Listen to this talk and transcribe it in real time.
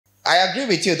I agree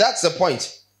with you. That's the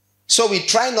point. So we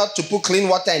try not to put clean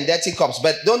water in dirty cups,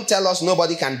 but don't tell us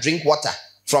nobody can drink water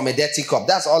from a dirty cup.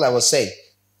 That's all I was saying.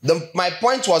 My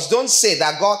point was, don't say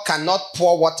that God cannot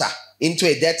pour water into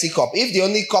a dirty cup. If the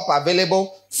only cup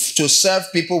available to serve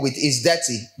people with is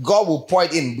dirty, God will pour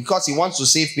it in because he wants to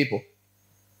save people.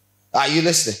 Are you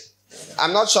listening?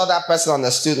 I'm not sure that person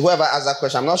understood. Whoever asked that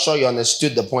question, I'm not sure you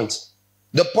understood the point.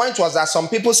 The point was that some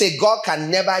people say God can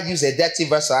never use a dirty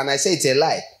vessel, and I say it's a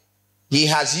lie. He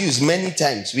has used many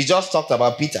times. We just talked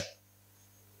about Peter.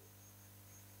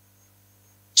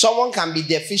 Someone can be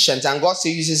deficient and God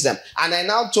still uses them. And I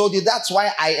now told you that's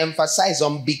why I emphasize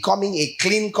on becoming a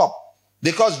clean cup.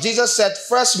 Because Jesus said,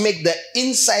 first make the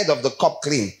inside of the cup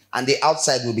clean and the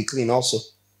outside will be clean also.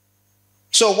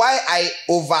 So why I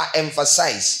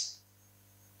overemphasize,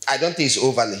 I don't think it's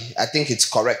overly. I think it's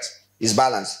correct. It's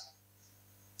balanced.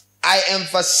 I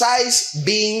emphasize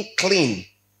being clean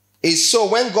is so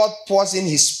when God pours in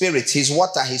his spirit, his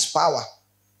water, his power,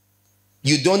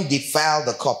 you don't defile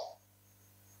the cup.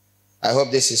 I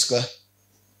hope this is clear.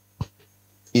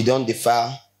 You don't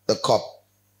defile the cup.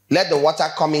 Let the water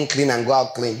come in clean and go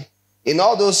out clean. In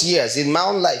all those years, in my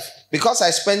own life, because I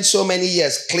spent so many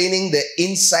years cleaning the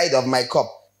inside of my cup,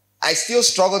 I still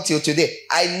struggle till today.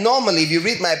 I normally, if you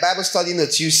read my Bible study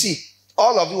notes, you see,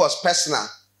 all of it was personal.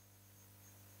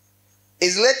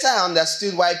 It's later I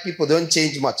understood why people don't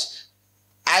change much.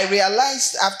 I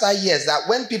realized after years that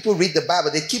when people read the Bible,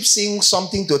 they keep seeing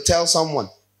something to tell someone.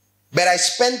 But I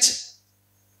spent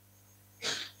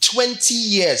 20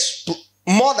 years,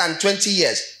 more than 20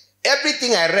 years.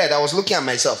 Everything I read, I was looking at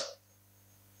myself.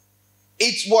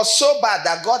 It was so bad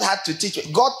that God had to teach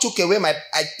me. God took away my,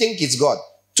 I think it's God,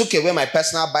 took away my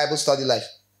personal Bible study life.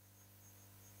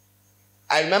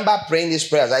 I remember praying these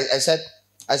prayers. I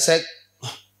said,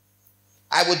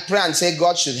 I would pray and say,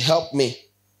 God should help me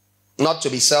not to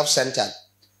be self-centered.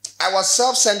 I was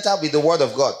self-centered with the word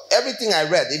of God. Everything I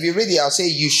read, if you read it, I'll say,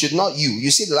 you should not you. You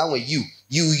see the language, you.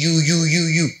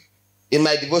 In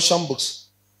my devotion books.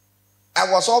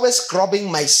 I was always scrubbing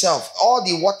myself. All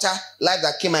the water life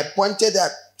that came, I pointed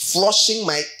at flushing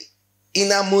my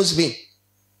innermost being.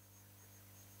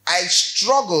 I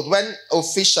struggled when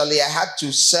officially I had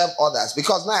to serve others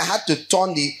because now I had to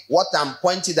turn the water and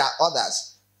point it at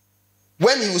others.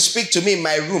 When he would speak to me in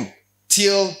my room,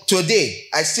 till today,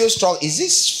 I still struggle. Is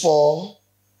this for?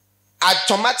 I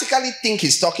automatically think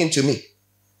he's talking to me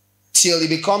till it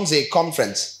becomes a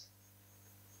conference.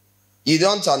 You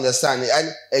don't understand.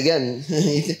 And again,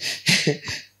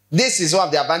 this is one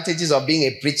of the advantages of being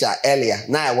a preacher earlier.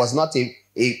 Now, I was not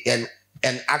an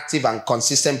active and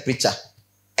consistent preacher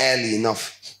early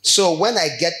enough. So when I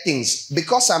get things,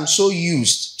 because I'm so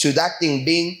used to that thing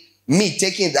being me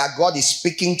taking it that God is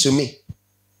speaking to me,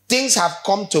 things have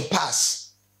come to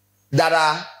pass that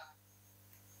are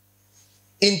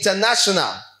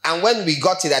international. And when we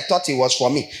got it, I thought it was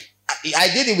for me. I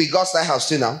did it with God's Lighthouse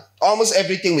too now. Almost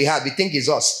everything we had, we think is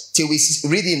us till we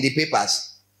read it in the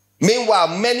papers.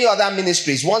 Meanwhile, many other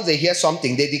ministries, once they hear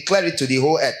something, they declare it to the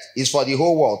whole earth. It's for the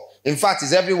whole world. In fact,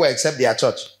 it's everywhere except their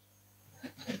church.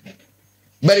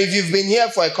 But if you've been here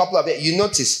for a couple of years, you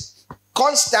notice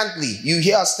constantly you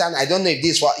hear us stand. I don't know if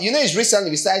this was, it's recently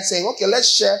we started saying, okay,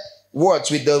 let's share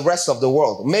words with the rest of the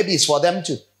world. Maybe it's for them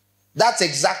too. That's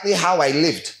exactly how I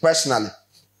lived personally.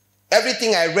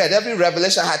 Everything I read, every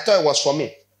revelation, I thought it was for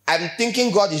me. I'm thinking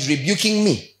God is rebuking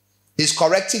me. He's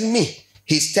correcting me.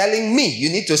 He's telling me, you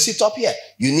need to sit up here.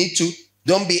 You need to,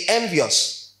 don't be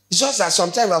envious. It's just that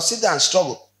sometimes I'll sit there and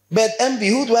struggle. But envy,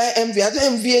 who do I envy? I don't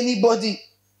envy anybody.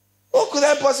 Who could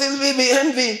I possibly be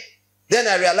envying? Then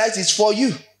I realized it's for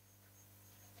you.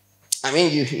 I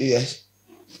mean, yes.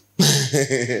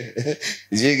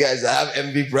 You guys have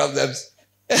envy problems.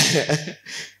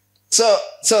 So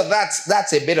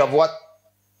that's a bit of what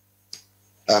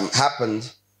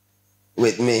happened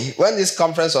with me. When this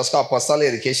conference was called Apostolic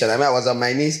Education, I was on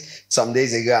my knees some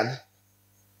days ago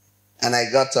and I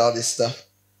got all this stuff.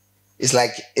 It's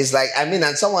like,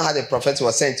 and someone had a prophet who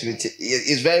was saying to me,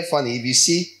 it's very funny. If you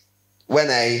see when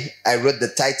I wrote the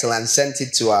title and sent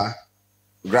it to our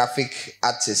graphic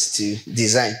artist to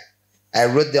design, I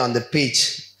wrote there on the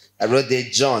page, I wrote there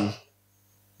John,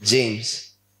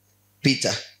 James,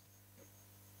 Peter.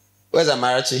 Where's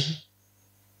Amarachi?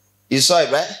 You saw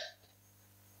it, right?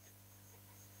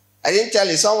 I didn't tell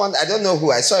you. Someone, I don't know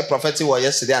who. I saw a prophetic word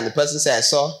yesterday and the person said, I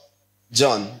saw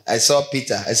John. I saw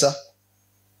Peter.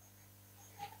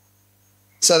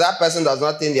 So that person does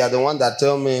not think they are the one that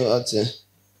told me what to.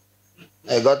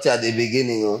 I got you at the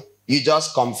beginning. Oh. You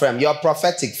just confirm. You're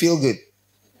prophetic. Feel good.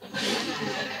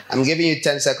 I'm giving you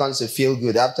 10 seconds to feel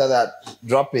good. After that,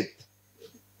 drop it.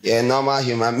 You're a normal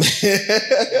human being.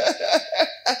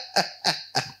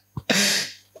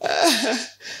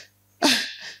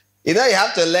 You know, you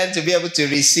have to learn to be able to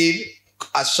receive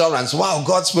assurance. Wow,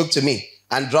 God spoke to me,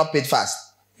 and drop it fast.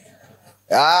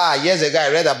 Years ago,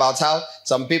 I read about how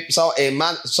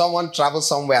someone traveled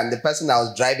somewhere, and the person that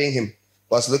was driving him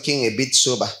was looking a bit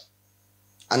sober.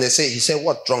 And he said,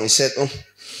 what's wrong? He said,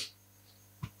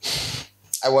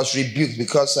 I was rebuked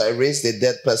because I raised a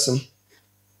dead person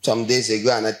some days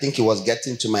ago, and I think it was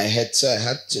getting to my head, so I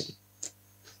had to.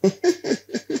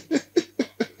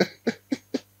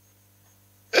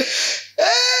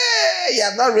 Hey, you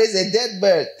have not raised a dead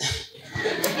bird.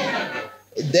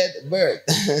 A dead bird.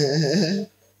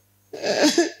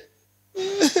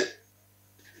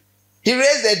 He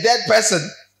raised a dead person.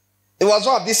 It was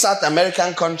one of these South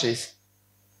American countries.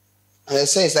 And they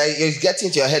say it's like it's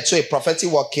getting to your head. So a prophetic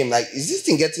word came like, is this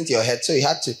thing getting to your head? So he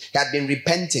had been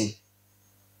repenting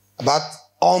about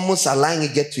almost allowing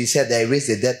it get to his head that he raised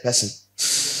a dead person.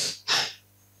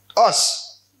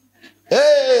 Us.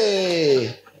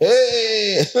 Hey.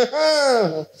 Hey.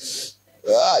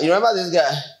 You remember this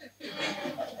guy?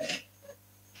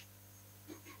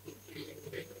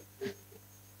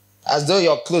 As though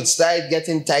your clothes started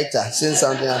getting tighter since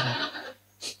something happened.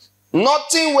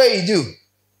 Nothing where you do.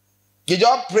 You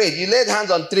just prayed. You laid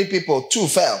hands on 3 people. 2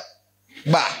 fell.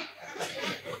 Bah.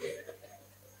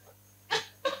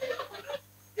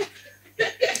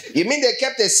 You mean they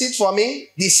kept a seat for me?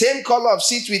 The same color of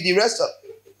seat with the rest of...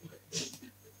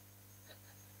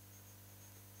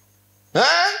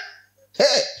 Huh?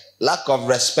 Hey, lack of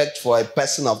respect for a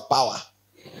person of power.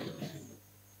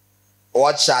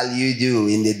 What shall you do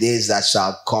in the days that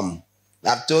shall come?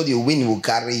 I've told you, wind will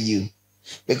carry you.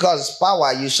 Because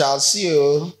power you shall see.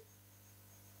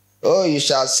 Oh, you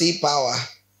shall see power.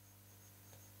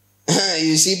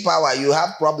 You see power, you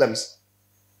have problems.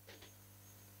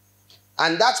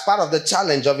 And that's part of the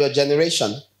challenge of your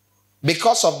generation.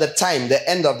 Because of the time, the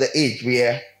end of the age we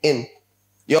are in,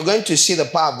 you're going to see the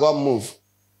power of God move.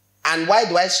 And why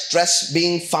do I stress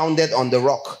being founded on the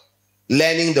rock?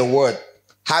 Learning the word.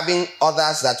 Having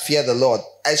others that fear the Lord.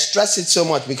 I stress it so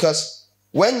much because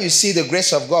when you see the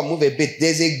grace of God move a bit,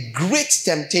 there's a great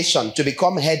temptation to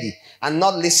become heady and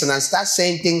not listen and start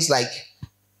saying things like,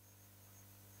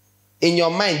 in your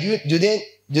mind, do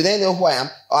they know who I am?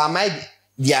 Or am I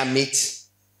their mate?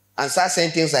 And start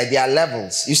saying things like their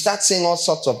levels. You start saying all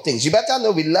sorts of things. You better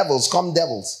know with levels come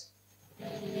devils.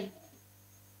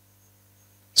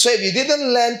 So if you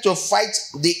didn't learn to fight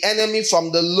the enemy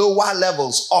from the lower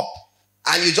levels up,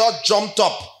 and you just jumped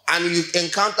up and you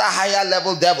encounter higher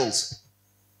level devils,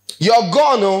 you're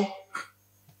gone, oh.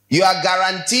 You are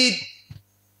guaranteed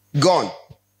gone.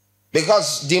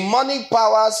 Because demonic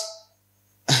powers,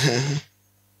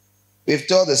 we've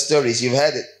told the stories, you've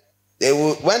heard it. They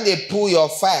will, when they pull your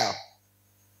file,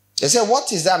 they say,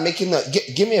 what is that making noise?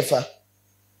 Give me a file.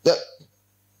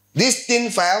 This thin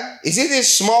file, is it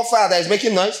this small file that is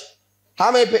making noise?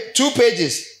 How many 2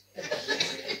 pages.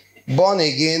 Born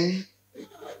again,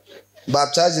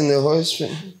 baptized in the Holy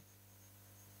Spirit.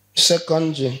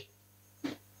 Secondary.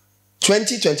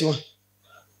 2021.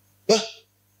 Yeah.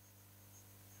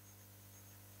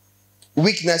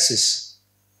 Weaknesses.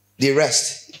 The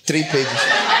rest. 3 pages.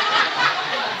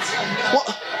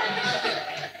 What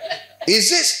is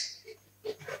this?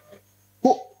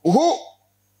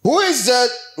 Who is the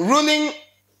ruling?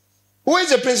 Who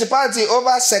is the principality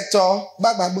over sector?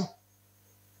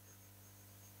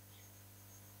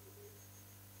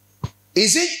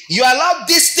 Is it you allow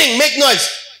this thing make noise?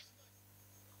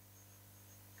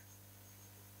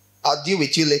 I'll deal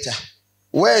with you later.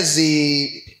 Where's the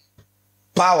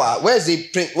power? Where's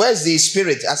the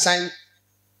spirit assigned?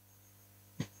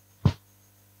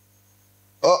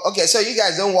 Oh, okay, so you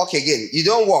guys don't walk again. You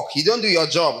don't walk. You don't do your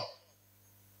job.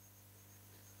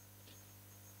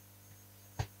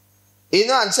 You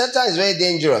know, and Satan is very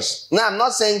dangerous. Now, I'm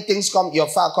not saying your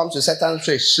file comes to Satan's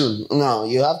face soon. No,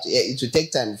 you have to. It will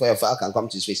take time before your file can come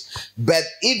to his face. But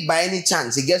if by any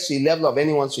chance it gets to the level of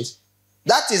anyone's face,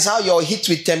 that is how you're hit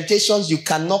with temptations you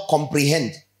cannot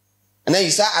comprehend. And then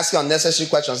you start asking unnecessary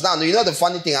questions. Now, you know the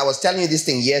funny thing? I was telling you this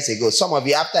thing years ago. Some of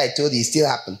you, after I told you, it still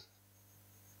happened.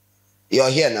 You're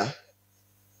here now.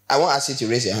 I won't ask you to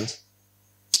raise your hand.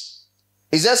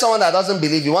 Is there someone that doesn't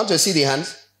believe? You want to see the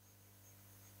hands?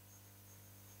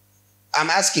 I'm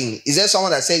asking, is there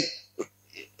someone that say,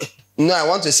 no, I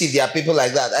want to see if there are people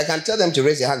like that? I can tell them to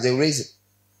raise their hands. They'll raise it.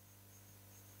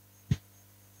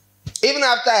 Even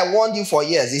after I warned you for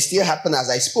years, it still happened as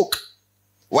I spoke.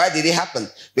 Why did it happen?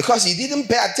 Because you didn't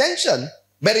pay attention.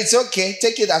 But it's okay.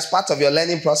 Take it as part of your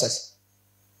learning process.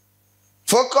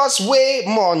 Focus way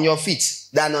more on your feet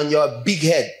than on your big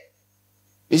head,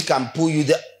 which can pull you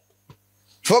down.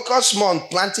 Focus more on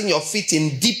planting your feet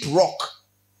in deep rock,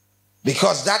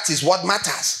 because that is what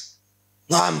matters.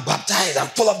 Now I'm baptized, I'm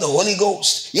full of the Holy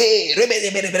Ghost. Yay!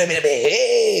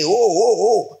 Hey,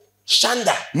 oh.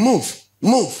 Shanda,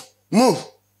 move.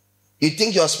 You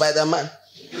think you're Spider-Man?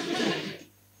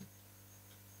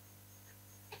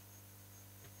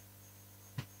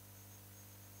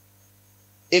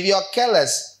 If you're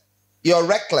careless, you're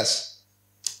reckless.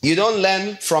 You don't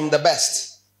learn from the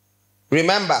best.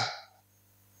 Remember,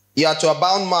 you are to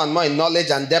abound more and more in knowledge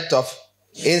and depth of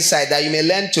insight, that you may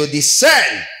learn to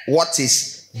discern what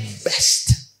is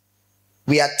best.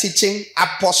 We are teaching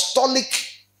apostolic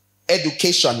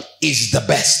education is the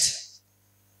best.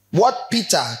 What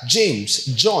Peter, James,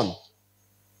 John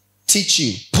teach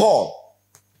you, Paul,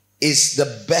 is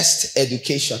the best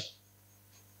education.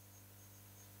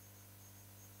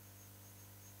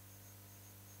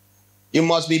 You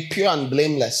must be pure and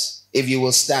blameless if you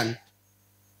will stand.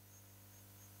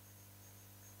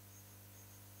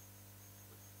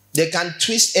 They can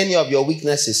twist any of your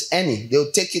weaknesses, any.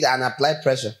 They'll take it and apply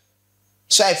pressure.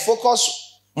 So I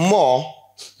focus more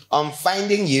on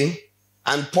finding you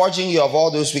and purging you of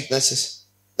all those weaknesses.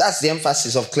 That's the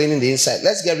emphasis of cleaning the inside.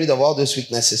 Let's get rid of all those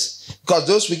weaknesses. Because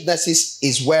those weaknesses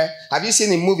is where, have you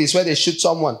seen in movies where they shoot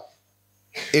someone,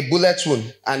 a bullet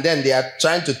wound, and then they are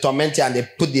trying to torment you and they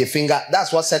put their finger?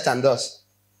 That's what Satan does.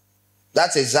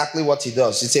 That's exactly what he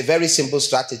does. It's a very simple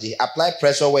strategy. Apply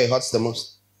pressure where it hurts the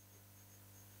most.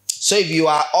 So if you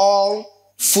are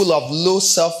all full of low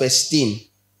self-esteem,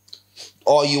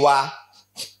 or you are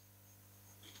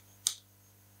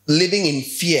living in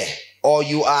fear, or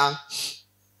you are,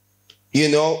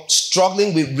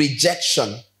 struggling with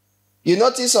rejection. You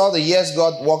notice all the years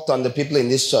God worked on the people in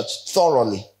this church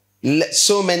thoroughly.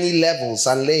 So many levels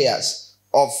and layers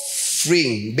of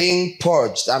freeing, being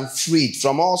purged and freed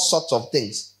from all sorts of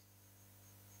things.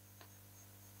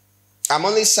 I'm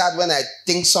only sad when I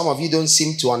think some of you don't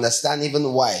seem to understand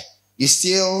even why. You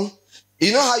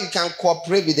know how you can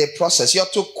cooperate with the process? You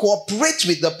have to cooperate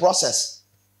with the process.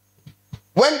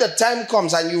 When the time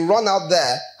comes and you run out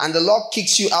there and the Lord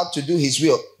kicks you out to do his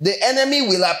will, the enemy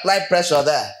will apply pressure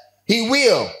there. He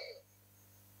will.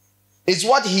 It's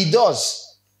what he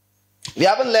does. You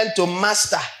haven't learned to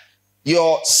master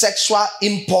your sexual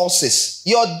impulses.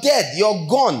 You're dead. You're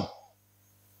gone.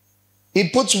 He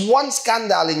puts one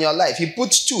scandal in your life. He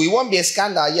puts two. It won't be a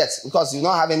scandal yet because you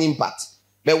don't have any impact.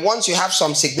 But once you have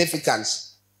some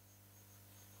significance,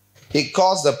 he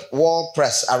calls the wall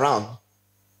press around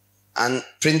and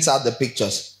prints out the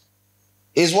pictures.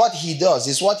 It's what he does.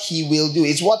 It's what he will do.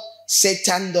 It's what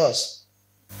Satan does.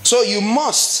 So you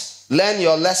must learn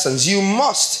your lessons. You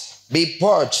must be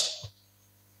purged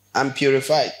and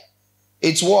purified.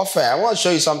 It's warfare. I want to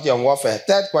show you something on warfare.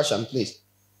 Third question, please.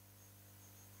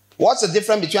 What's the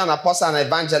difference between an apostle and an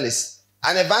evangelist?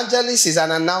 An evangelist is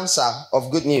an announcer of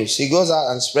good news. He goes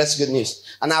out and spreads good news.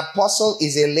 An apostle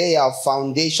is a layer of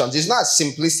foundations. It's not as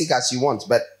simplistic as you want,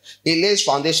 but he lays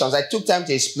foundations. I took time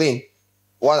to explain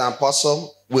what an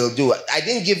apostle will do. I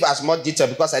didn't give as much detail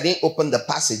because I didn't open the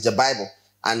passage, the Bible,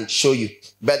 and show you.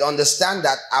 But understand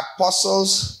that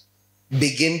apostles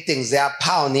begin things. They are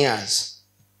pioneers.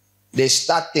 They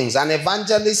start things. An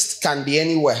evangelist can be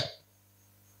anywhere.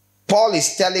 Paul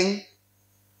is telling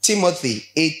Timothy,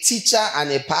 a teacher and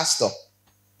a pastor,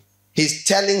 he's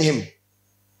telling him,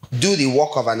 do the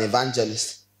work of an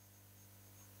evangelist.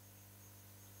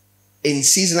 In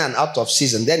season and out of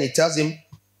season. Then he tells him,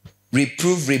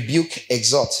 reprove, rebuke,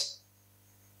 exhort.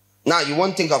 Now, you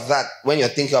won't think of that when you're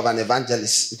thinking of an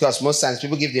evangelist, because most times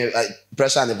people give the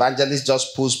impression an evangelist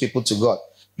just pulls people to God.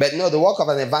 But no, the work of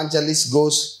an evangelist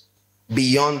goes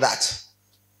beyond that.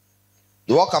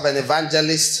 The work of an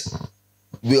evangelist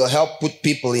will help put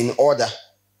people in order.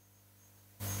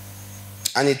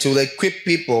 And it will equip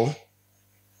people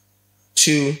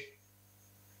to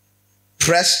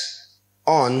press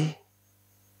on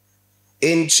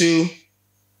into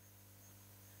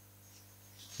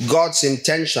God's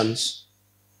intentions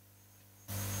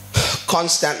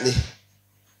constantly.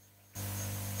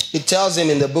 He tells him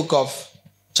in the book of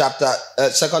 2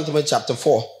 Timothy chapter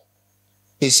 4,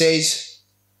 he says,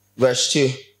 verse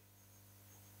 2.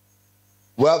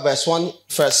 Well, verse 1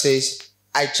 first says,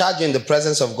 I charge you in the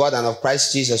presence of God and of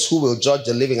Christ Jesus, who will judge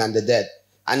the living and the dead,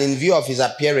 and in view of his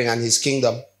appearing and his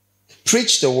kingdom,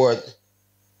 preach the word.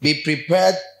 Be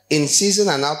prepared in season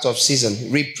and out of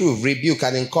season. Reprove, rebuke,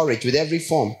 and encourage with every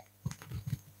form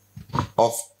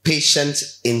of patient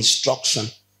instruction.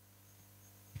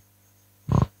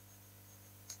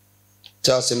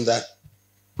 Tells him that.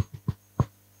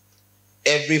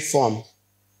 every form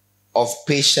of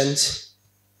patient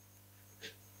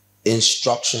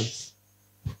instruction.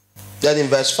 Then in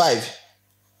verse 5,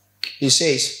 he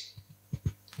says,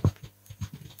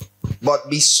 but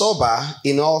be sober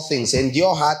in all things,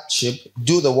 endure hardship,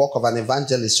 do the work of an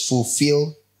evangelist,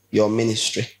 fulfill your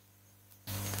ministry.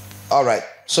 All right,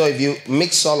 so if you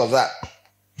mix all of that,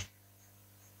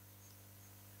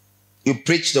 you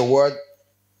preach the word,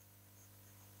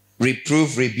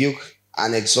 reprove, rebuke,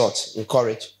 and exhort,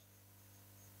 encourage.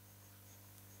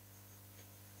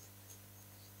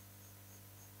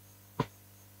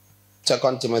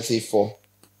 Second Timothy 4,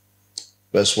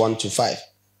 verse 1 to 5.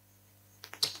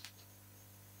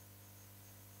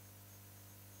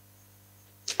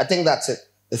 I think that's it.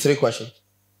 The 3 questions.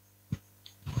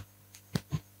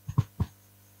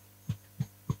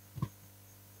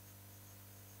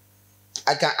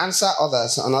 I can answer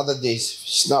others on other days.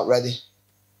 It's not ready.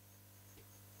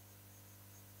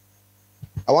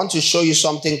 I want to show you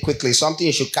something quickly, something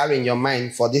you should carry in your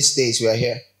mind for these days we are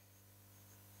here.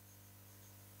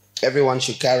 Everyone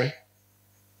should carry.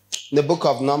 In the book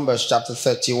of Numbers, chapter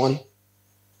 31.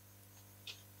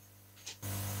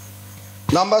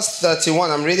 Numbers 31,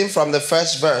 I'm reading from the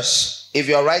first verse. If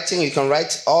you're writing, you can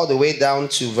write all the way down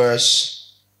to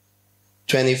verse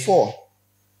 24.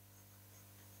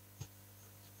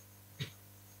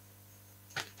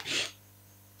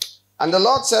 And the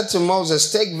Lord said to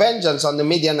Moses, take vengeance on the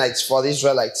Midianites for the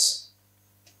Israelites.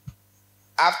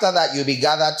 After that, you'll be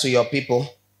gathered to your people.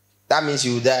 That means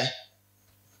you will die.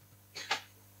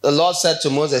 The Lord said to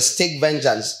Moses, take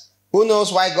vengeance. Who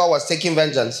knows why God was taking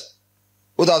vengeance?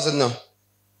 Who doesn't know?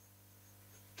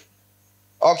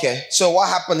 Okay, so what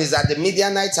happened is that the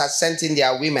Midianites had sent in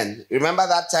their women. Remember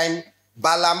that time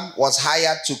Balaam was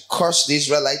hired to curse the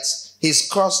Israelites? His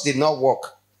curse did not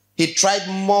work. He tried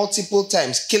multiple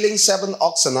times, killing 7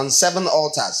 oxen on 7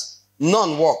 altars.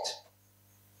 None worked.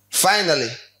 Finally,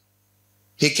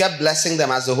 he kept blessing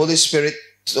them as the Holy Spirit,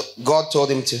 God told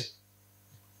him to.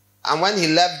 And when he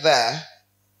left there,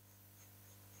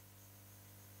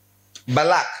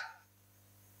 Balak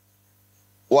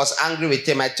was angry with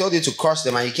him. I told you to curse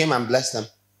them, and he came and blessed them.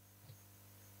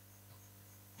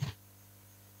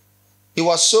 He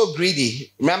was so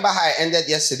greedy. Remember how I ended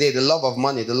yesterday? The love of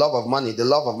money, the love of money, the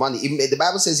love of money. The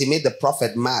Bible says he made the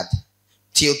prophet mad.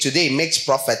 Till today, he makes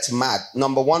prophets mad.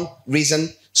 Number one reason,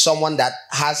 someone that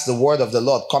has the word of the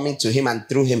Lord coming to him and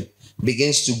through him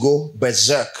begins to go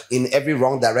berserk in every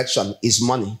wrong direction is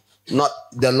money, not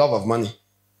the love of money.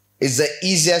 It's the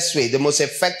easiest way, the most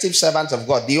effective servant of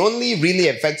God. The only really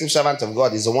effective servant of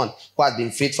God is the one who has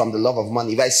been freed from the love of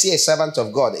money. If I see a servant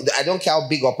of God, I don't care how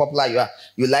big or popular you are,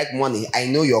 you like money, I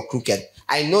know you're crooked.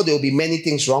 I know there will be many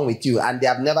things wrong with you, and they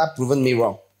have never proven me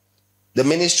wrong. The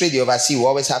ministry they oversee will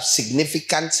always have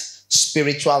significant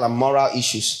spiritual and moral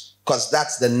issues, because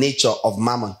that's the nature of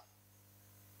mammon.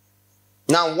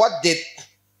 Now, what did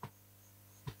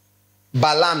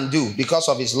Balaam do because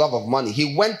of his love of money?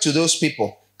 He went to those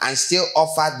people and still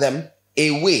offered them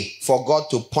a way for God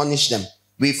to punish them.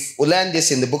 We've learned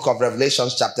this in the book of Revelation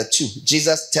chapter 2.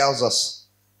 Jesus tells us.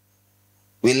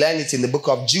 We learn it in the book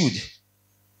of Jude.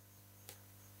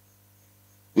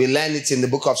 We learn it in the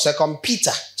book of 2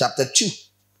 Peter chapter 2.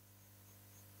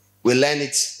 We learn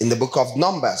it in the book of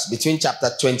Numbers between chapter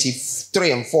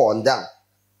 23 and 4 and down.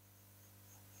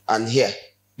 And here.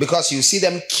 Because you see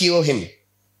them kill him.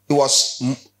 He was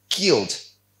killed.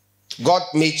 God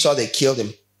made sure they killed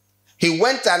him. He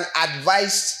went and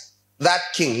advised that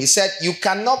king. He said, you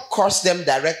cannot curse them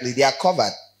directly. They are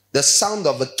covered. The sound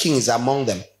of a king is among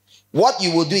them. What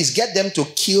you will do is get them to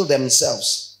kill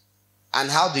themselves. And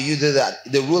how do you do that?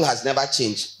 The rule has never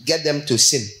changed. Get them to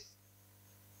sin.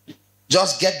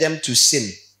 Just get them to sin.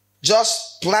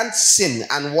 Just plant sin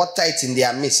and water it in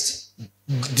their midst.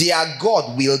 Their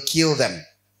God will kill them.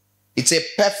 It's a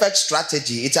perfect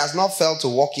strategy. It has not failed to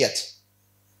work yet.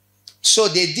 So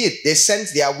they did. They sent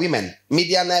their women,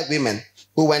 Midianite women,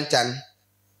 who went and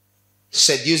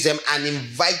seduced them and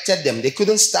invited them. They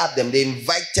couldn't stop them. They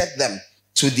invited them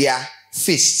to their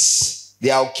feasts,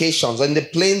 their occasions on the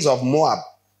plains of Moab,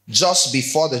 just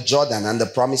before the Jordan and the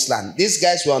promised land. These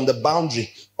guys were on the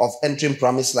boundary of entering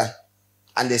promised land.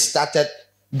 And they started.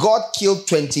 God killed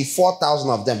 24,000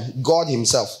 of them. God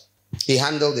himself. He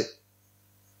handled it.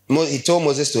 He told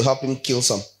Moses to help him kill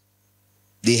some.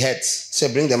 The heads.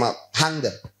 So bring them out. Hang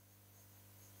them.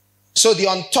 So the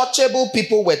untouchable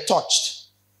people were touched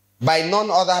by none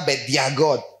other but their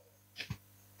God.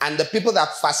 And the people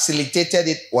that facilitated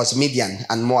it was Midian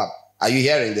and Moab. Are you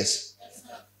hearing this?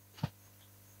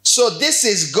 So this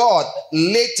is God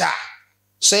later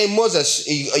saying, Moses,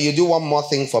 you do one more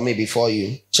thing for me before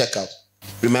you check out.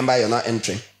 Remember, you're not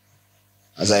entering,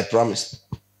 as I promised.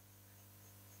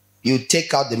 You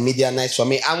take out the Midianites from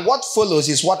me. And what follows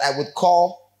is what I would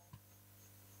call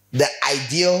the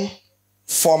ideal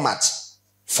format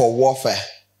for warfare.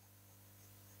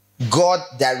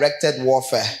 God-directed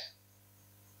warfare,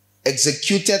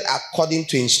 executed according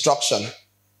to instruction.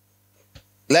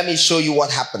 Let me show you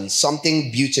what happens.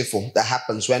 Something beautiful that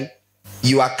happens when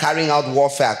you are carrying out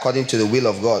warfare according to the will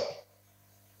of God.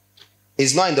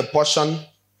 It's not in the portion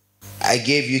I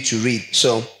gave you to read.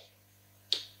 So,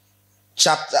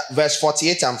 verse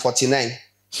 48 and 49.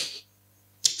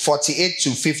 48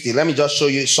 to 50. Let me just show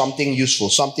you something useful,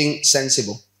 something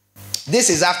sensible.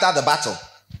 This is after the battle.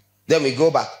 Then we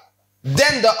go back.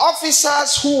 Then the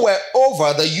officers who were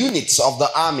over the units of the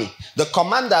army, the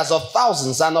commanders of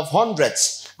thousands and of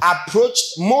hundreds,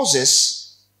 approached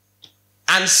Moses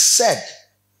and said,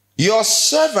 your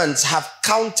servants have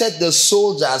counted the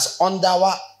soldiers under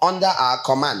our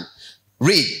command.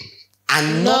 Read.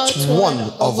 And not one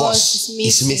of us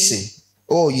is missing.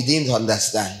 Oh, you didn't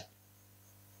understand.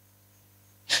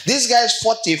 These guys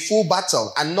fought a full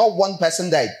battle and not one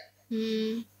person died.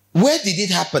 Where did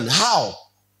it happen? How?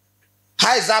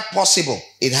 How is that possible?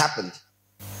 It happened.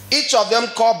 Each of them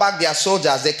called back their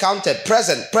soldiers. They counted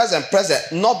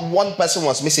present. Not one person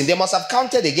was missing. They must have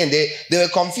counted again. They were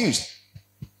confused.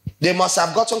 They must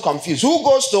have gotten confused. Who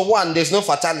goes to one? There's no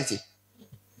fatality.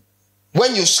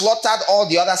 When you slaughtered all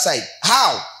the other side.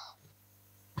 How?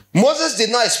 Moses did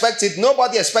not expect it.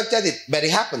 Nobody expected it. But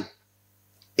it happened.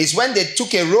 It's when they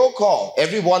took a roll call.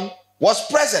 Everyone was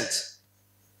present.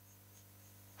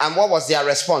 And what was their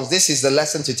response? This is the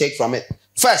lesson to take from it.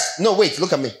 First, no, wait,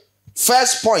 look at me.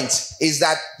 First point is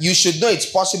that you should know it's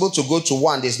possible to go to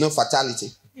one. There's no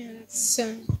fatality. Yes.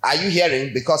 Are you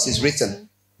hearing? Because it's written.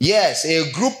 Yes,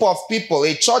 a group of people,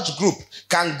 a church group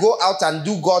can go out and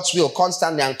do God's will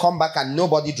constantly and come back and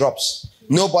nobody drops.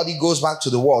 Nobody goes back to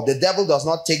the wall. The devil does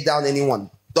not take down anyone.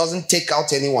 Doesn't take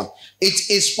out anyone. It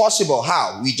is possible.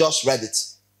 How? We just read it.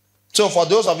 So for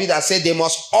those of you that say they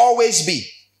must always be,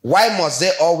 why must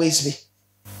they always be?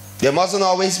 They mustn't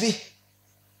always be.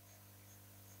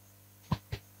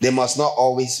 They must not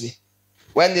always be.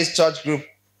 When this church group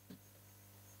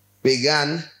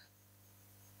began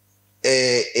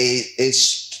a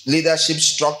leadership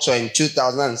structure in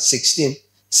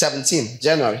 17,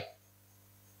 January,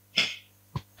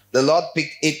 the Lord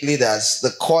picked 8 leaders, the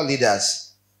core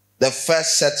leaders, the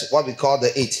first set, what we call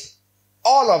the 8.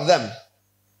 All of them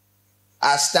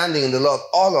are standing in the Lord.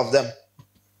 All of them.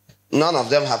 None of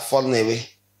them have fallen away.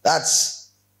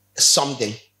 That's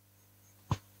something.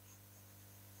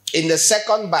 In the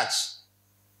second batch,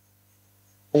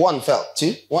 1 fell.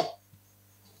 2?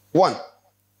 1.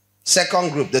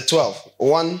 Second group, the 12.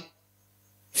 1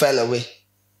 fell away.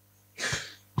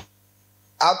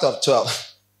 Out of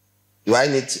 12. Do I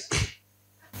need to?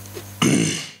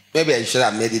 Maybe I should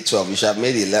have made it 12. You should have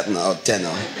made it 11 or 10.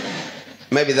 Or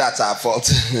maybe that's our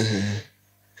fault.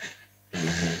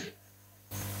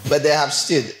 But they have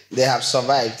stood. They have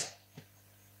survived.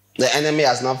 The enemy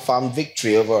has not found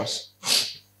victory over us.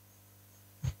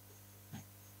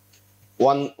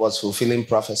 1 was fulfilling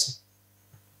prophecy.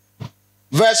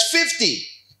 Verse 50.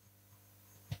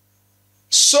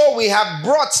 So we have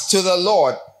brought to the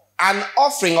Lord an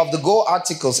offering of the gold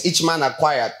articles each man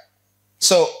acquired.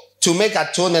 So to make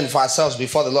atonement for ourselves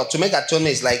before the Lord. To make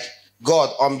atonement is like,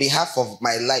 God, on behalf of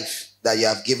my life that you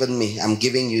have given me, I'm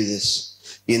giving you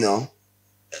this. You know.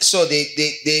 So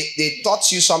they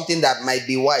taught you something that might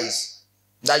be wise.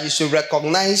 That you should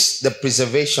recognize the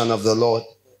preservation of the Lord.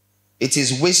 It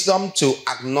is wisdom to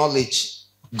acknowledge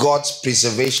God's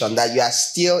preservation. That you are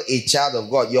still a child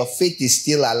of God. Your faith is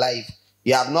still alive.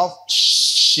 You have not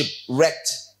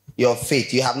shipwrecked your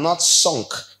faith. You have not sunk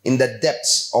in the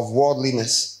depths of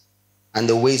worldliness and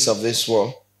the ways of this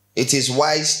world. It is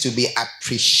wise to be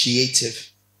appreciative.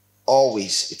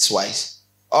 Always, it's wise.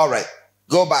 All right.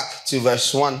 Go back to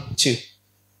verse 1, 2.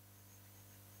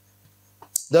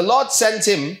 The Lord sent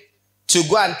him to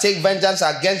go and take vengeance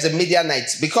against the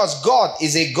Midianites because God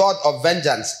is a God of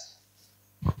vengeance.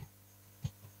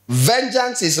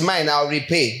 Vengeance is mine, I'll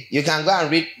repay. You can go and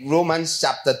read Romans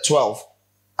chapter 12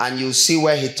 and you'll see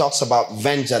where he talks about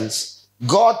vengeance.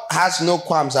 God has no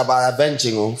qualms about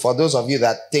avenging. For those of you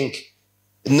that think,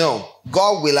 no,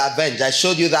 God will avenge. I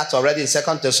showed you that already in 2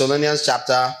 Thessalonians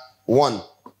chapter 1.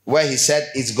 Where he said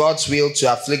it's God's will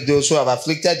to afflict those who have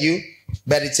afflicted you,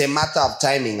 but it's a matter of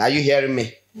timing. Are you hearing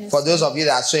me? Yes. For those of you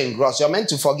that are so engrossed, you're meant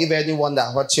to forgive anyone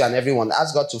that hurts you and everyone.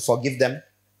 Ask God to forgive them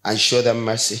and show them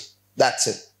mercy. That's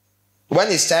it. When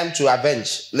it's time to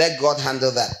avenge, let God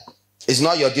handle that. It's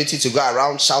not your duty to go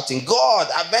around shouting, God,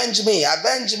 avenge me,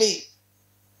 avenge me.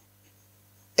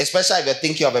 Especially if you're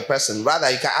thinking of a person. Rather,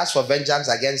 you can ask for vengeance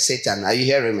against Satan. Are you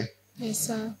hearing me? Yes,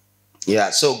 sir.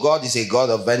 Yeah, so God is a God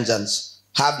of vengeance.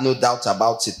 Have no doubt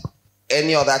about it.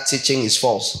 Any other teaching is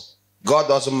false. God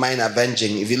doesn't mind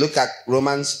avenging. If you look at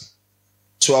Romans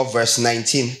 12 verse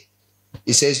 19,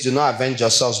 it says, do not avenge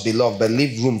yourselves, beloved, but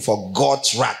leave room for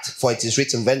God's wrath. For it is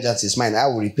written, vengeance is mine, I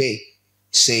will repay,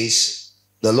 says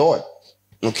the Lord.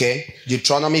 Okay?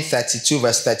 Deuteronomy 32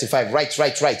 verse 35.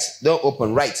 Right. Don't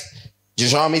open, right.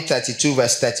 Deuteronomy 32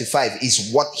 verse 35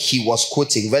 is what he was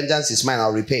quoting. Vengeance is mine,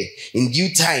 I'll repay. In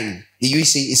due time, you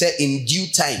see, he said, in due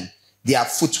time, their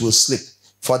foot will slip,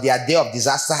 for their day of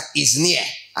disaster is near,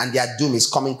 and their doom is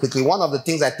coming quickly. One of the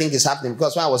things I think is happening,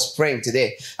 because when I was praying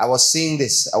today, I was seeing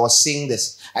this.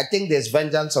 I think there's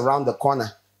vengeance around the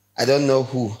corner. I don't know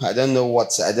who. I don't know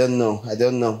what. I don't know.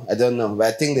 But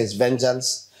I think there's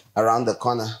vengeance around the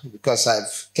corner, because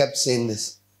I've kept saying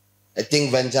this. I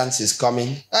think vengeance is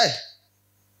coming. Hey,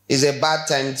 it's a bad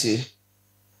time to...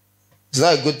 It's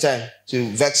not a good time to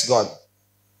vex God.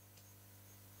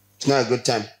 It's not a good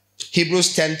time.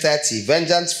 Hebrews 10:30,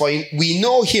 vengeance for him. We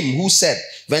know him who said,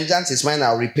 vengeance is mine,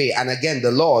 I'll repay. And again,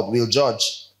 the Lord will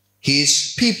judge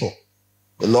his people.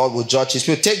 The Lord will judge his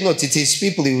people. Take note, it is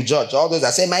people he will judge. All those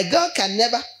that say, my God can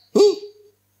never. Who?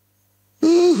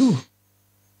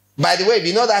 By the way, if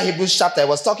you know that Hebrews chapter, he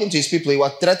was talking to his people, he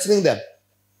was threatening them.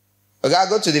 Okay, I'll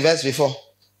go to the verse before.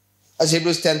 That's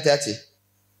Hebrews 10:30.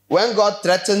 When God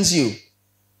threatens you,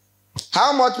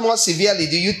 how much more severely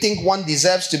do you think one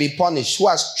deserves to be punished who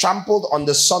has trampled on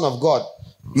the Son of God,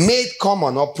 made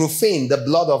common or profaned the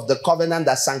blood of the covenant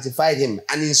that sanctified him,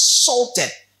 and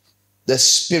insulted the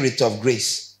Spirit of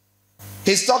grace?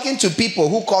 He's talking to people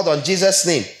who called on Jesus'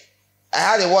 name. I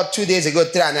had a word 2 days ago,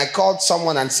 and I called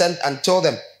someone and told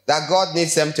them that God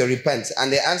needs them to repent.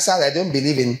 And they answered, I don't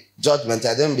believe in judgment.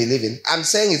 I'm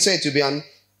saying it so it will be on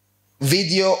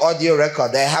video, audio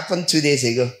record. That happened 2 days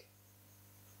ago,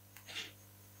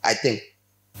 I think.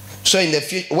 So in the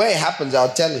future, when it happens,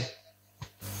 I'll tell you.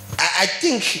 I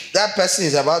think that person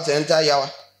is about to enter Yahweh.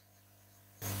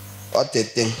 What a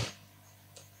thing.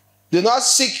 Do not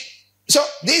seek. So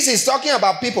this is talking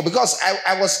about people, because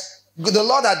the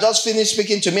Lord had just finished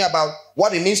speaking to me about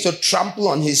what it means to trample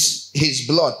on his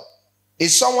blood.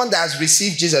 It's someone that has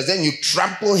received Jesus, then you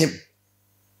trample him.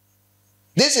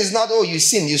 This is not, oh, you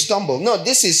sin, you stumble. No,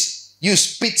 this is you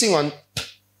spitting on.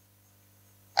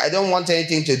 I don't want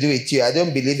anything to do with you. I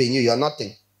don't believe in you. You're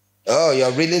nothing. Oh,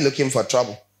 you're really looking for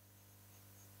trouble.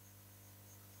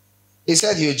 He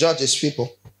said he will judge his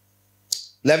people.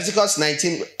 Leviticus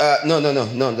 19. No,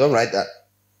 don't write that.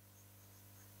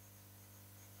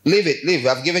 Leave.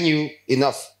 I've given you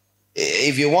enough.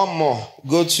 If you want more,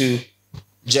 go to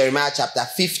Jeremiah chapter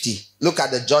 50. Look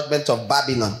at the judgment of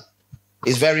Babylon.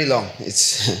 It's very long.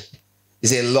 It's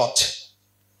a lot.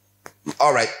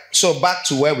 All right. So back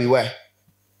to where we were.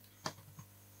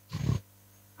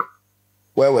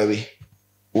 Where were we?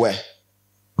 Where?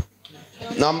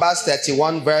 Numbers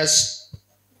 31 verse.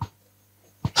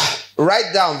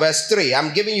 Write down verse 3.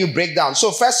 I'm giving you breakdown.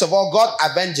 So first of all, God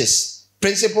avenges.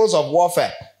 Principles of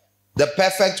warfare. The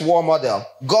perfect war model.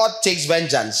 God takes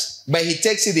vengeance, but he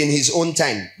takes it in his own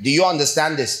time. Do you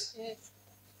understand this? Yes.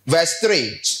 Verse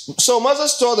 3. So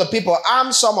Moses told the people,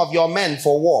 arm some of your men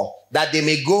for war, that they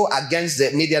may go against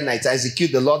the Midianites and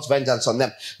execute the Lord's vengeance on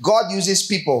them. God uses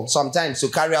people sometimes to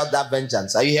carry out that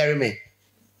vengeance. Are you hearing me?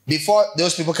 Before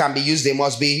those people can be used, they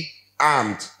must be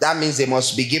armed. That means they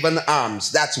must be given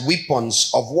arms. That's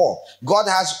weapons of war. God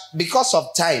has, because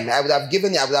of time, I would have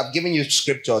given you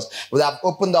scriptures, would have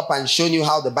opened up and shown you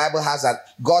how the Bible has that.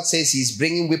 God says he's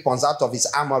bringing weapons out of his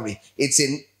armory. It's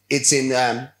in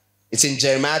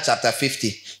Jeremiah chapter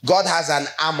 50. God has an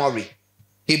armory.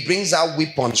 He brings out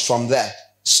weapons from there.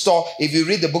 Store. If you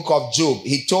read the book of Job,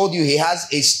 he told you he has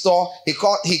a store. He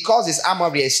calls his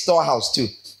armory a storehouse too.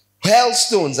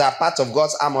 Hailstones are part of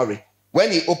God's armory.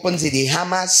 When he opens it, he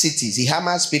hammers cities. He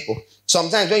hammers people.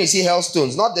 Sometimes when you see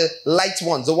hailstones, not the light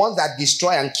ones, the ones that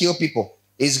destroy and kill people,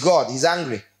 is God. He's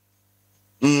angry.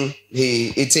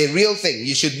 It's a real thing.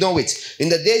 You should know it. In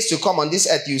the days to come on this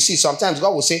earth, you see, sometimes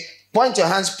God will say, point your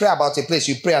hands, pray about a place.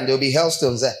 You pray and there will be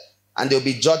hailstones there. And there will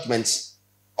be judgments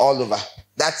all over.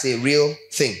 That's a real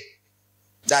thing.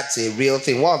 That's a real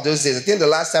thing. One of those days, I think the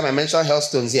last time I mentioned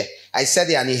hailstones here, I said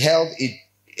it and he held it.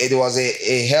 It was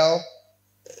a hell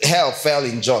fell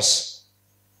in Jos.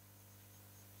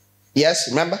 Yes,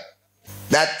 remember?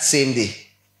 That same day.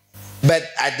 But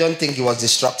I don't think it was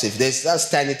destructive. That's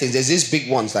tiny things. There's these big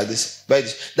ones like this.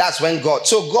 But that's when God.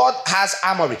 So God has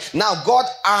armory. Now God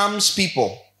arms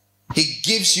people. He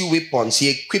gives you weapons. He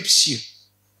equips you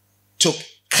to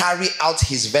carry out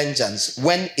his vengeance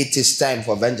when it is time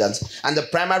for vengeance. And the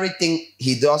primary thing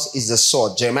he does is the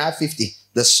sword. Jeremiah 50,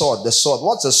 the sword, the sword.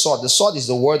 What's the sword? The sword is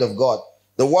the word of God.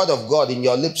 The word of God in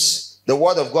your lips. The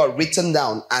word of God written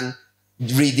down and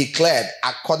redeclared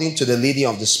according to the leading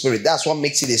of the Spirit. That's what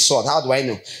makes it a sword. How do I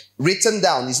know? Written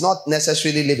down is not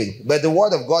necessarily living, but the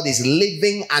word of God is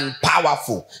living and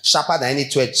powerful, sharper than any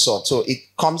two-edged sword. So it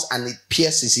comes and it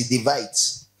pierces, it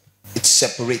divides, it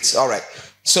separates. All right.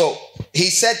 So he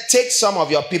said, take some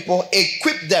of your people,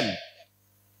 equip them.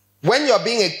 When you're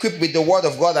being equipped with the word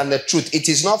of God and the truth, it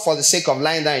is not for the sake of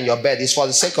lying down in your bed. It's for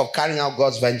the sake of carrying out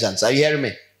God's vengeance. Are you hearing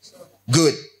me?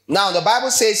 Good. Now, the Bible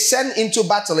says, send into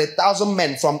battle 1,000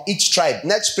 men from each tribe.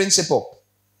 Next principle.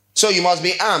 So you must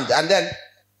be armed. And then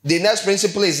the next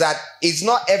principle is that it's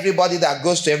not everybody that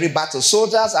goes to every battle.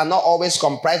 Soldiers are not always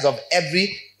comprised of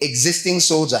every existing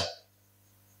soldier.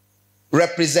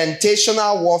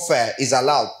 Representational warfare is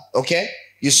allowed. Okay?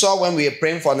 You saw when we were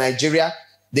praying for Nigeria,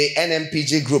 the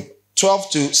NMPG group,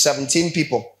 12 to 17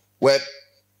 people were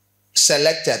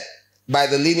selected by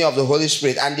the leading of the Holy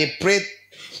Spirit, and they prayed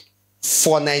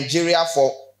for Nigeria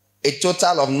for a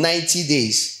total of 90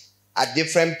 days at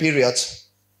different periods,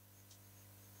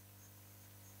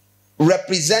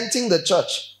 representing the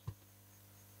church.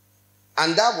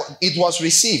 And that it was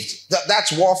received.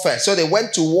 That's warfare. So they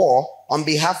went to war on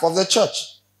behalf of the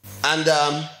church. And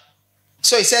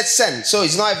so he said send. So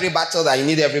it's not every battle that you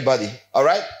need everybody. All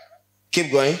right?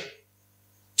 Keep going.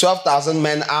 12,000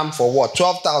 men armed for war.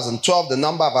 12,000. 12 the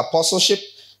number of apostleship.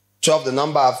 12 the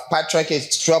number of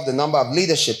patriarchate. 12 the number of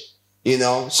leadership. You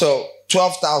know, so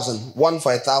 12,000. One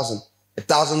for 1,000.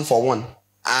 1,000 for one.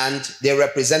 And they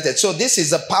represented. So this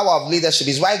is the power of leadership.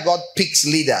 Is why God picks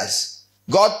leaders.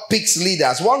 God picks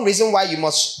leaders. One reason why you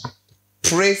must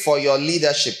pray for your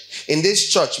leadership in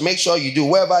this church. Make sure you do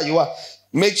wherever you are.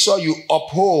 Make sure you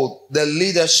uphold the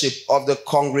leadership of the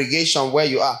congregation where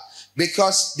you are,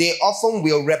 because they often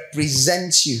will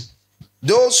represent you.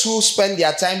 Those who spend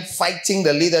their time fighting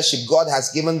the leadership God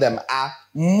has given them are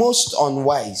most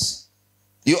unwise.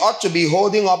 You ought to be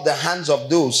holding up the hands of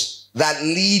those that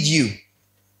lead you.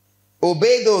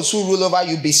 Obey those who rule over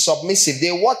you. Be submissive.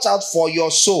 They watch out for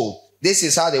your soul. This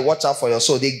is how they watch out for your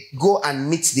soul. They go and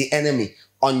meet the enemy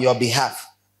on your behalf.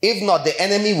 If not, the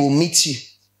enemy will meet you.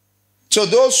 So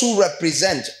those who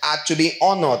represent are to be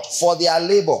honored for their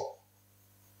labor.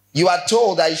 You are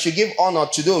told that you should give honor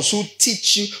to those who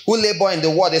teach you, who labor in the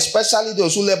word, especially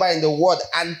those who labor in the word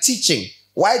and teaching.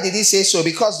 Why did he say so?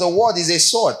 Because the word is a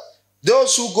sword.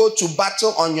 Those who go to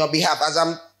battle on your behalf, as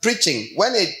I'm preaching,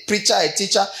 when a preacher, a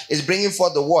teacher is bringing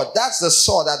forth the word, that's the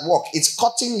sword at work. It's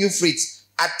cutting you free. It's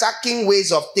attacking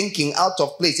ways of thinking out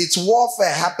of place. It's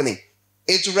warfare happening.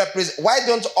 Why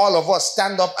don't all of us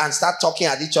stand up and start talking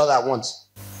at each other at once?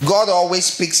 God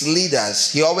always picks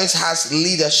leaders. He always has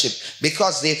leadership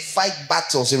because they fight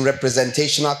battles in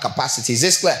representational capacities. Is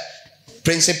this clear?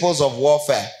 Principles of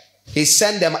warfare. He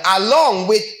sent them along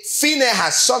with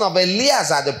Phinehas, son of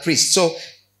Eleazar the priest. So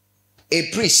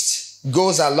a priest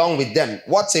goes along with them.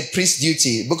 What's a priest's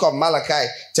duty? The book of Malachi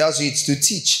tells you it's to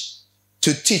teach.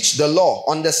 To teach the law,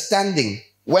 understanding.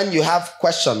 When you have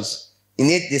questions, you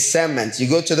need discernment. You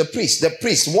go to the priest. The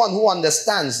priest, one who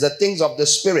understands the things of the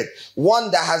Spirit,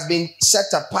 one that has been set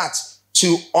apart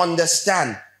to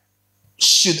understand,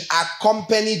 should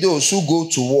accompany those who go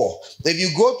to war. If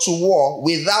you go to war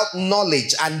without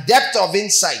knowledge and depth of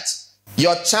insight,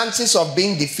 your chances of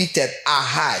being defeated are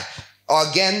high.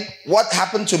 Again, what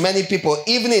happened to many people,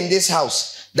 even in this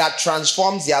house, that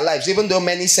transforms their lives, even though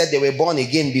many said they were born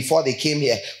again before they came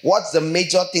here. What's the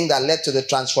major thing that led to the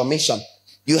transformation?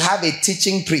 You have a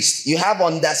teaching priest. You have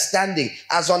understanding.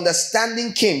 As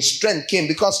understanding came, strength came,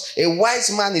 because a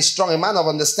wise man is strong. A man of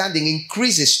understanding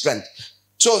increases strength.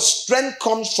 So strength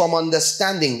comes from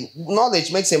understanding.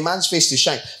 Knowledge makes a man's face to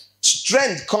shine.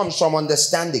 Strength comes from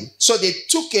understanding. So they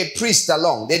took a priest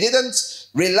along. They didn't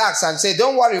relax and say,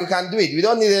 don't worry, we can do it. We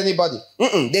don't need anybody.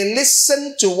 They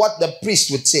listened to what the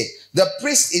priest would say. The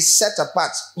priest is set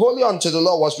apart. Holy unto the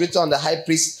Lord was written on the high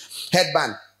priest's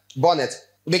headband, bonnet.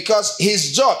 Because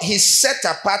his job, he's set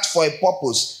apart for a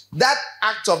purpose. That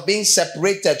act of being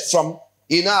separated from,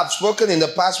 I've spoken in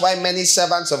the past why many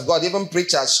servants of God, even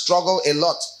preachers, struggle a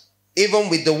lot, even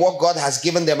with the work God has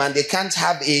given them, and they can't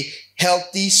have a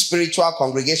healthy spiritual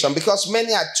congregation because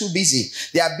many are too busy.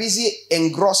 They are busy,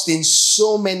 engrossed in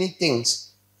so many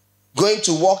things. Going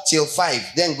to work till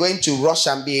 5, then going to rush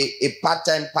and be a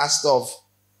part-time pastor of,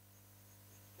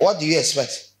 what do you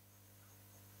expect?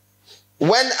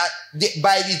 When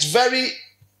by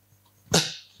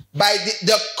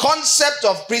the concept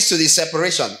of priesthood is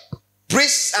separation.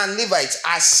 Priests and Levites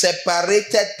are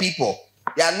separated people.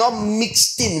 They are not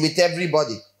mixed in with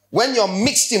everybody. When you're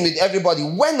mixed in with everybody,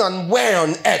 when and where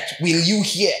on earth will you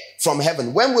hear from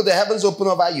heaven? When will the heavens open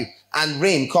over you and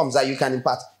rain comes that you can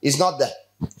impart? It's not there.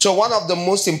 So one of the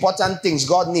most important things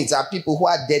God needs are people who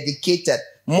are dedicated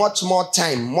much more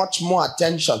time, much more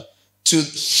attention to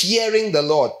hearing the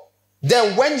Lord.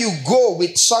 Then when you go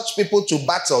with such people to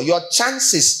battle, your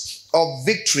chances of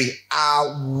victory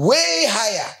are way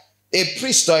higher. A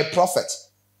priest or a prophet,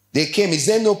 they came. Is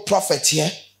there no prophet here?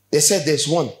 They said there's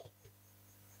one.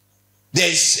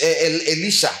 There's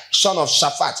Elisha, son of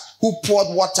Shaphat, who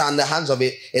poured water on the hands of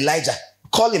Elijah.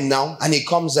 Call him now, and he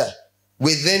comes there.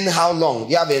 Within how long?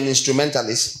 You have an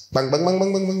instrumentalist. Bang, bang, bang,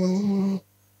 bang, bang, bang, bang.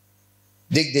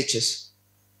 Dig ditches.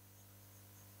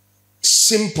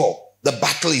 Simple. The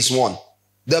battle is won.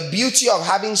 The beauty of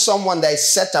having someone that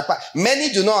is set apart.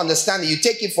 Many do not understand it. You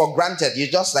take it for granted.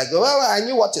 You just like, well, I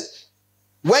knew what it.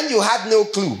 When you had no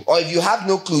clue, or if you have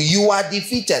no clue, you are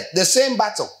defeated. The same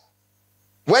battle.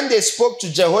 When they spoke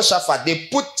to Jehoshaphat, they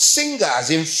put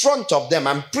singers in front of them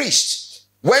and priests.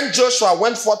 When Joshua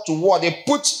went forth to war, they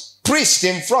put priests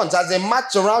in front as they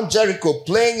marched around Jericho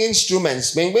playing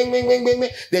instruments. Bing, bing, bing, bing, bing, bing.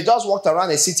 They just walked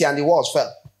around a city and the walls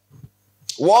fell.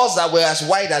 Walls that were as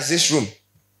wide as this room.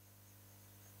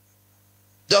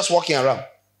 Just walking around.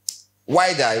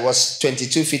 Wider, it was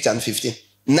 22 feet and 15.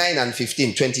 9 and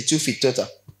 15, 22 feet total.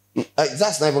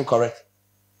 That's not even correct.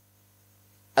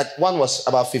 One was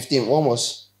about 15, one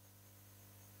was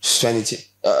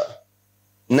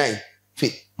 9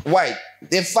 feet wide.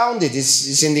 They found it.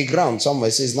 It's in the ground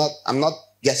somewhere. So it's not, I'm not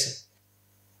guessing.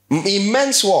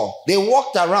 Immense wall. They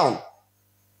walked around.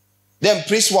 Then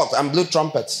priests walked and blew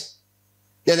trumpets.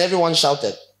 Then everyone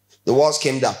shouted. The walls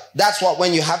came down. That's what,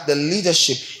 when you have the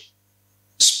leadership,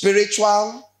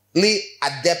 spiritually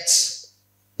adept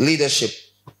leadership,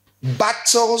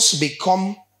 battles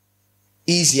become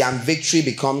easy and victory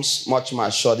becomes much more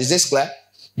assured. Is this clear?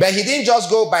 But he didn't just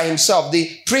go by himself.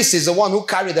 The priest is the one who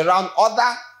carried around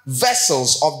other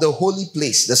vessels of the holy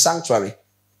place, the sanctuary.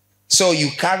 So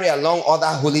you carry along other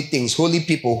holy things, holy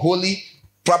people, holy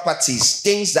properties,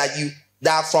 things that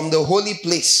are from the holy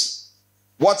place.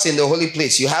 What's in the holy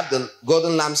place? You have the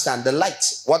golden lampstand, the light,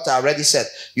 what I already said.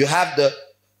 You have the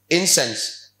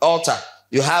incense altar.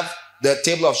 You have the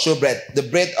table of showbread, the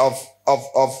bread of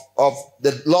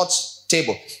the Lord's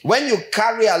table. When you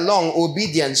carry along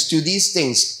obedience to these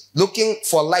things, looking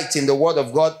for light in the word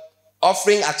of God,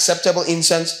 offering acceptable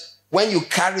incense, when you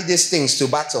carry these things to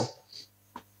battle,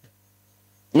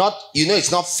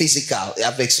 it's not physical,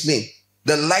 I've explained.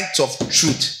 The light of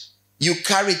truth, you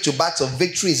carry to battle,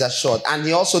 victory is assured. And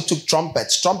he also took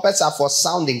trumpets. Trumpets are for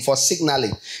sounding, for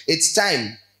signaling. It's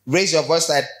time. Raise your voice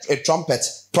like a trumpet.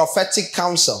 Prophetic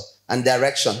counsel and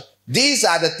direction. These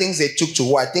are the things they took to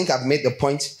war. I think I've made the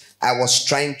point I was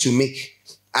trying to make.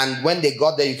 And when they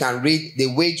got there, you can read, they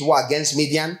waged war against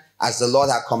Midian as the Lord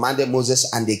had commanded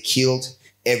Moses, and they killed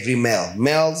every male.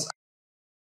 Males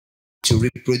to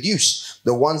reproduce.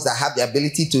 The ones that have the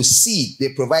ability to seed,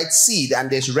 they provide seed,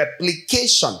 and there's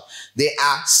replication. They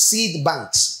are seed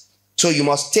banks. So you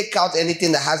must take out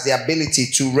anything that has the ability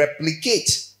to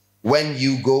replicate when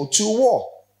you go to war.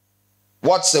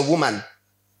 What's a woman?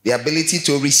 The ability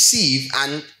to receive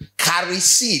and carry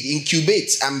seed,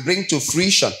 incubate and bring to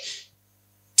fruition.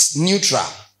 It's neutral.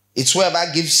 It's whoever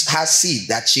gives her seed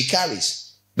that she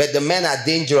carries. But the men are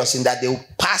dangerous in that they will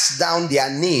pass down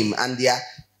their name and their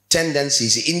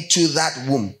tendencies into that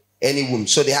womb, any womb.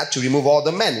 So they had to remove all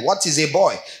the men. What is a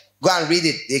boy? Go and read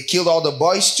it. They killed all the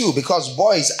boys too, because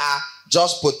boys are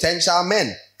just potential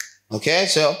men. Okay,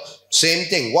 so same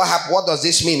thing. What does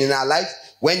this mean in our life?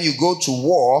 When you go to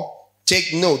war,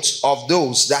 take note of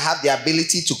those that have the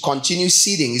ability to continue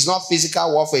seeding. It's not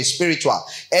physical warfare, it's spiritual.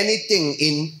 Anything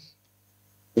in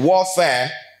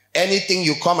warfare, anything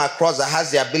you come across that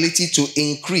has the ability to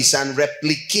increase and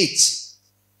replicate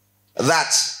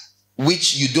that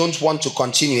which you don't want to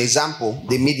continue. Example,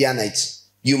 the Midianites.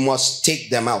 You must take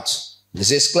them out. Is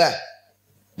this clear?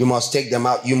 You must take them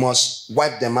out. You must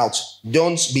wipe them out.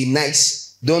 Don't be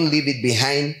nice. Don't leave it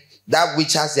behind. That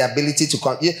which has the ability to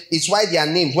come. It's why they are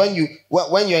named. When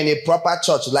you're in a proper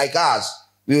church like ours,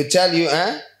 we will tell you,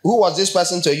 who was this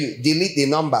person to you? Delete the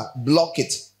number. Block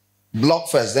it. Block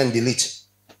first, then delete.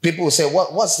 People will say,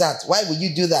 what's that? Why would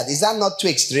you do that? Is that not too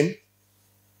extreme?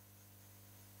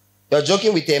 You're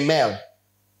joking with a male.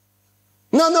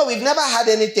 No, we've never had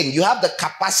anything. You have the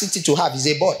capacity to have. He's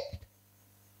a boy.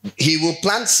 He will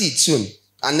plant seed soon.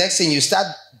 And next thing you start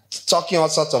talking all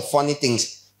sorts of funny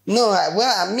things. No, I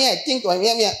think you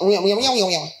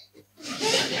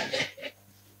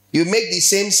make the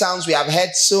same sounds we have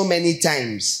heard so many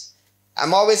times.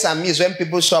 I'm always amused when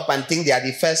people show up and think they are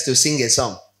the first to sing a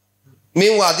song.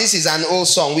 Meanwhile, this is an old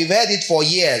song. We've heard it for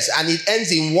years and it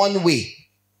ends in one way.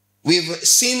 We've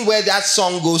seen where that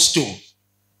song goes to.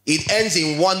 It ends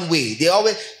in one way. They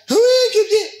always,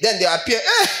 then they appear,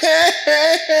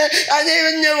 I don't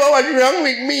even know what was wrong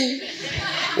with me.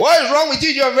 What is wrong with you?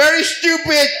 You're very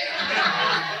stupid.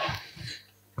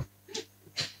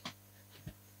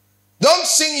 Don't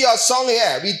sing your song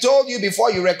here. We told you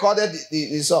before you recorded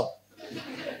the song.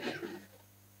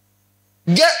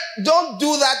 Don't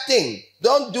do that thing.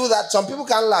 Don't do that. Some people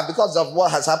can't laugh because of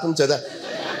what has happened to them.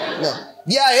 No.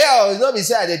 Yeah, don't be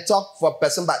saying they talk for a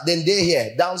person, but then they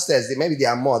here downstairs. Maybe there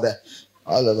are more there.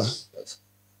 All over.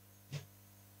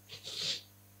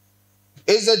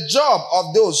 It's a job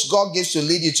of those God gives to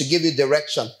lead you, to give you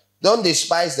direction. Don't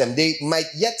despise them. They might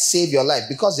yet save your life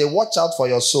because they watch out for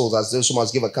your souls as those who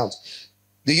must give account.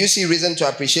 Do you see reason to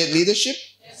appreciate leadership?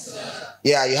 Yes, sir.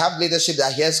 Yeah, you have leadership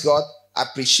that hears God.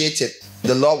 Appreciate it.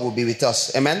 The Lord will be with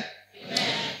us. Amen?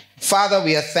 Amen. Father,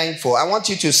 we are thankful. I want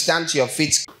you to stand to your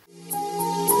feet.